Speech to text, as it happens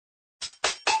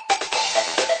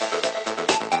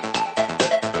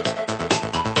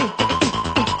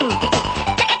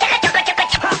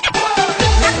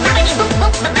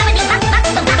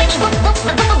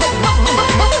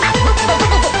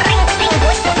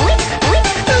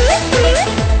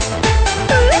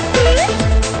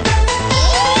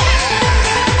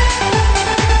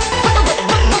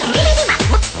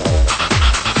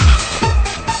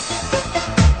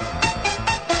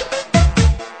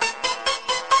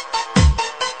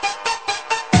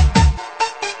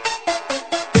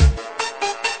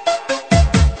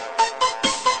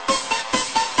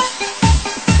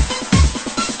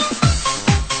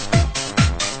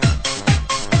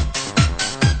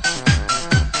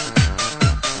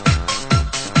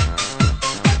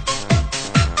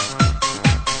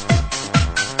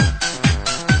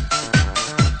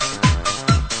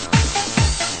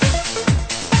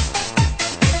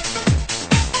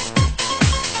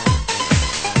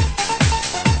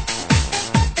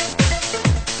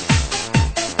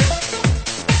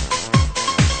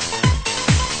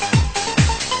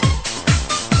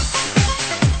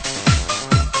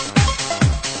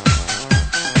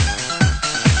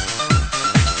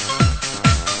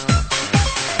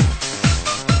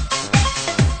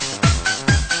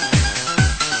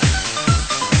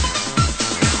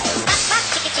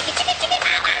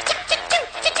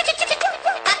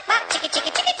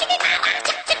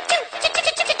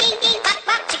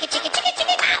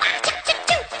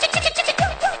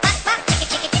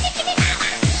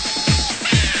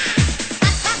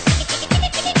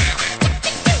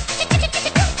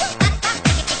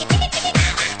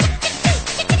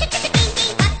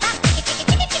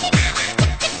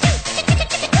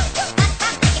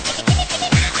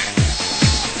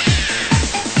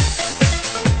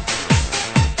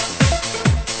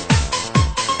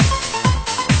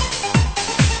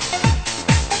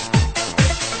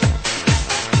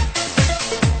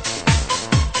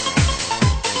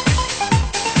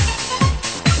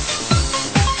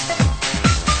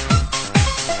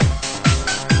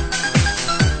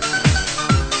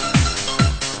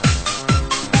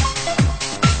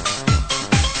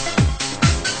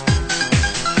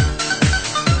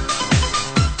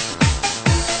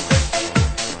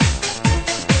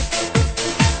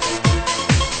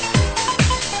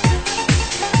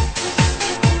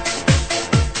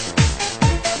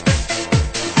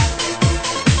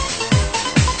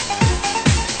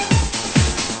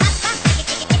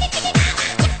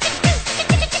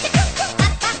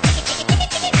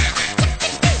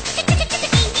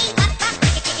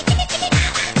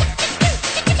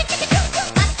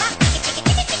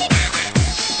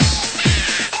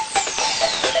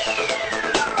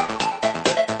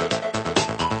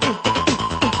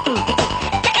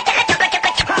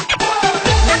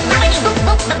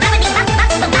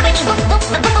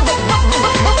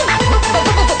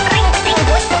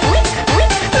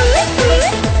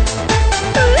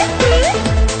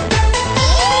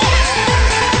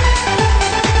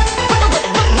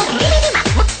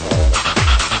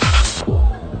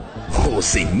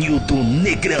Senildo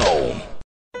Negrão.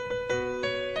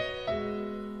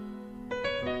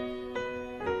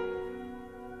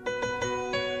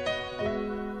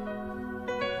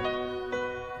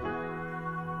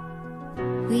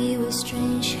 We were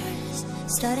strangers,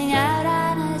 starting out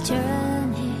on a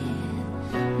journey,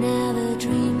 never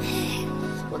dreaming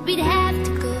what we'd have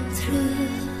to go through.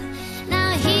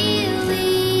 Now here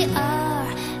we are,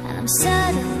 and I'm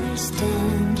suddenly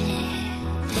standing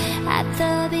at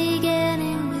the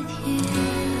beginning with you.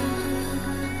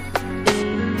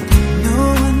 No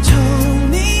one told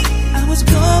me I was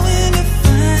going to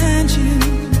find you.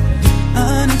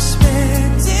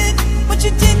 Unexpected, what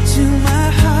you did to my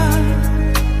heart.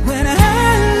 When I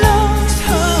lost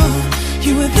hope,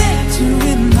 you were there to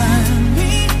remind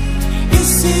me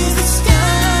this is the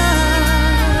start.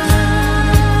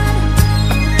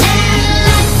 And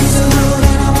life is a road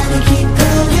and I wanna keep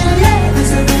going. Life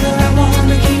is a river I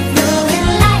wanna keep flowing.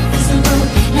 Life is a road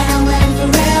now and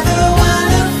forever,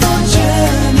 wonderful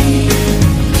journey.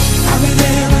 I'll be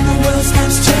there when the world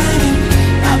stops turning.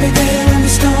 I'll be there when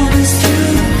the storm is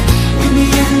through. In the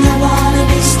end I wanna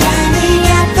be standing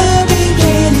at the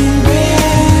beginning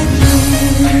with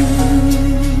you.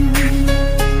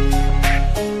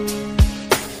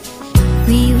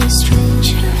 We were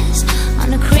strangers on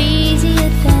a crazy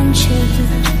adventure,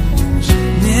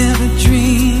 Never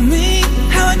dreaming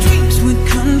how our dreams would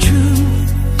come true.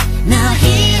 Now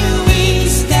here we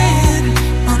stand,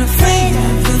 unafraid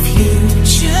of the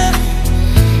future,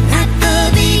 at the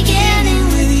beginning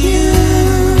with you.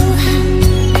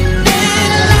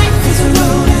 And life is a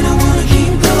road and I wanna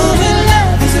keep going.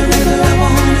 Love is a river I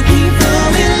wanna keep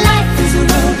flowing. Life is a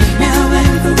road now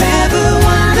and forever,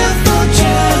 wonderful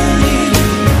journey.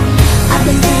 I'll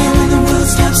be there when the world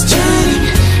stops turning.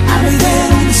 I'll be there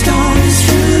when the storm is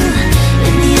through.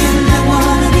 In the end I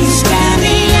wanna be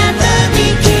standing at the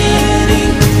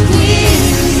beginning with you.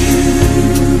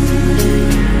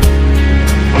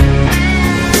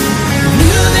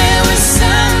 Knew there was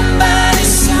somebody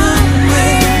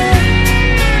somewhere.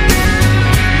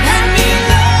 Let me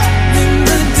love in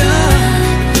the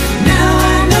dark. Now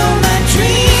I know my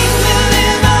dream will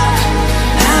live on.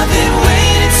 I've been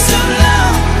waiting so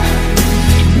long.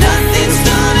 Nothing's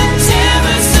gonna tear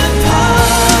us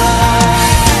apart.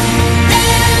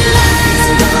 And life is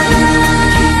a road and I wanna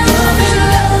keep going.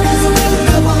 Love is a river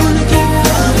I wanna keep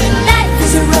flowing. Life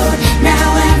is a road now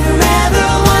and forever,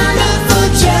 wonderful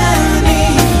journey.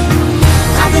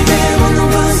 I'll be there when the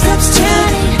world stops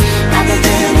turning. I'll be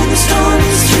there when the storm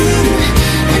is through.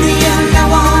 In the end I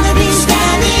wanna be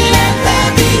standing at the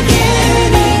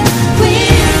beginning with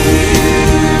you.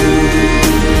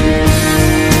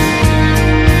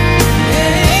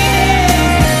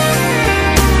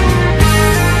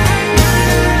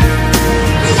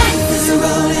 Life is a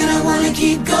road and I wanna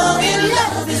keep going.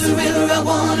 Love is a river I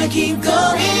wanna keep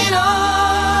going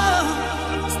on.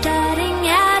 starting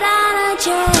out on a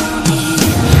journey.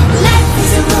 Life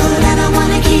is a road and I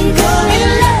wanna keep going.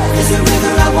 Love is a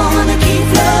river I wanna keep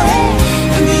flowing.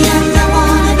 In the end I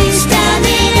wanna be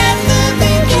standing at the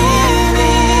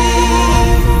beginning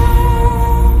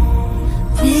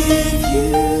with you.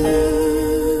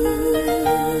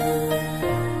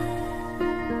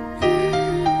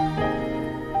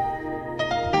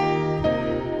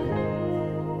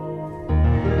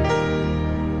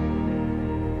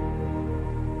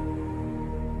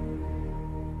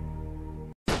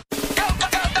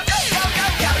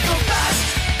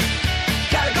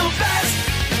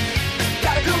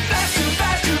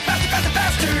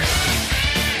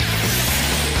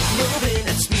 Moving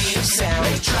at speed of sound,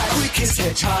 quickest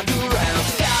hedgehog around.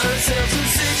 Found ourselves in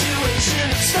a situation,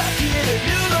 stuck in a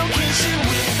new location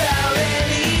without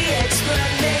any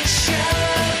explanation.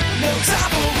 No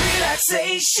time for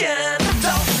relaxation.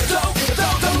 Don't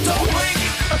wait,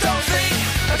 don't think.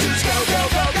 Just go, go,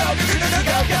 go, go, go, go,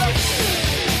 go, go.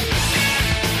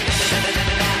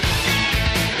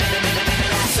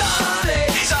 Sonic,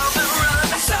 he's on the run.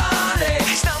 Sonic,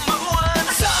 he's number one.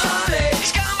 Sonic,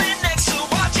 he's coming next, so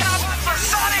watch out for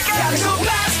Sonic. Gotta go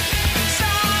fast,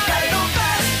 gotta go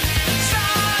fast,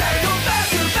 gotta go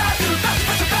faster, faster, faster,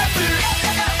 faster, faster.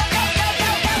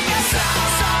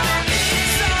 Sonic,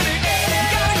 Sonic,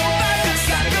 gotta go faster,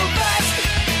 gotta go fast,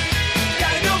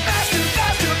 gotta go faster,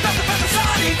 faster, faster, faster.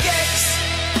 Sonic X.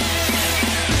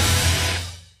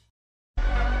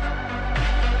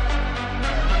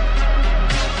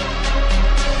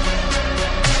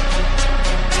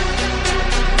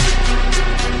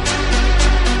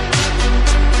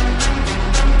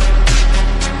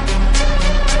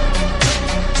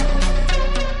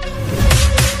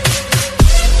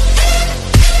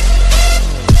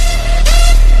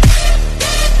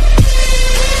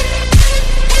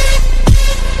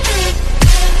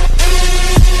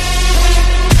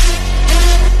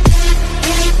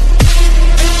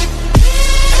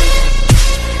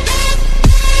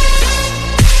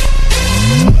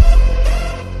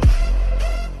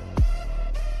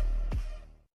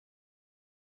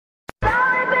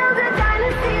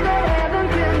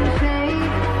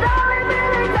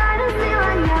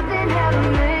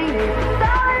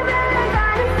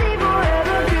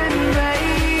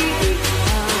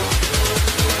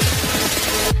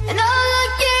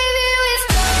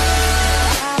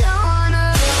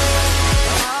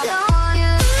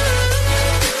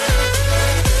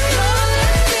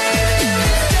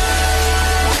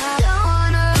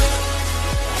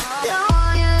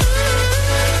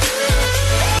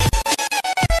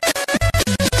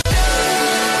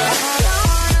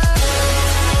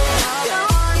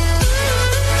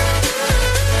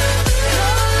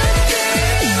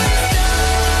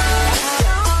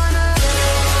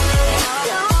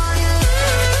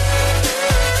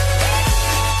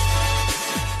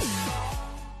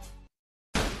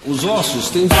 Os ossos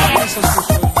têm diversas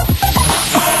funções.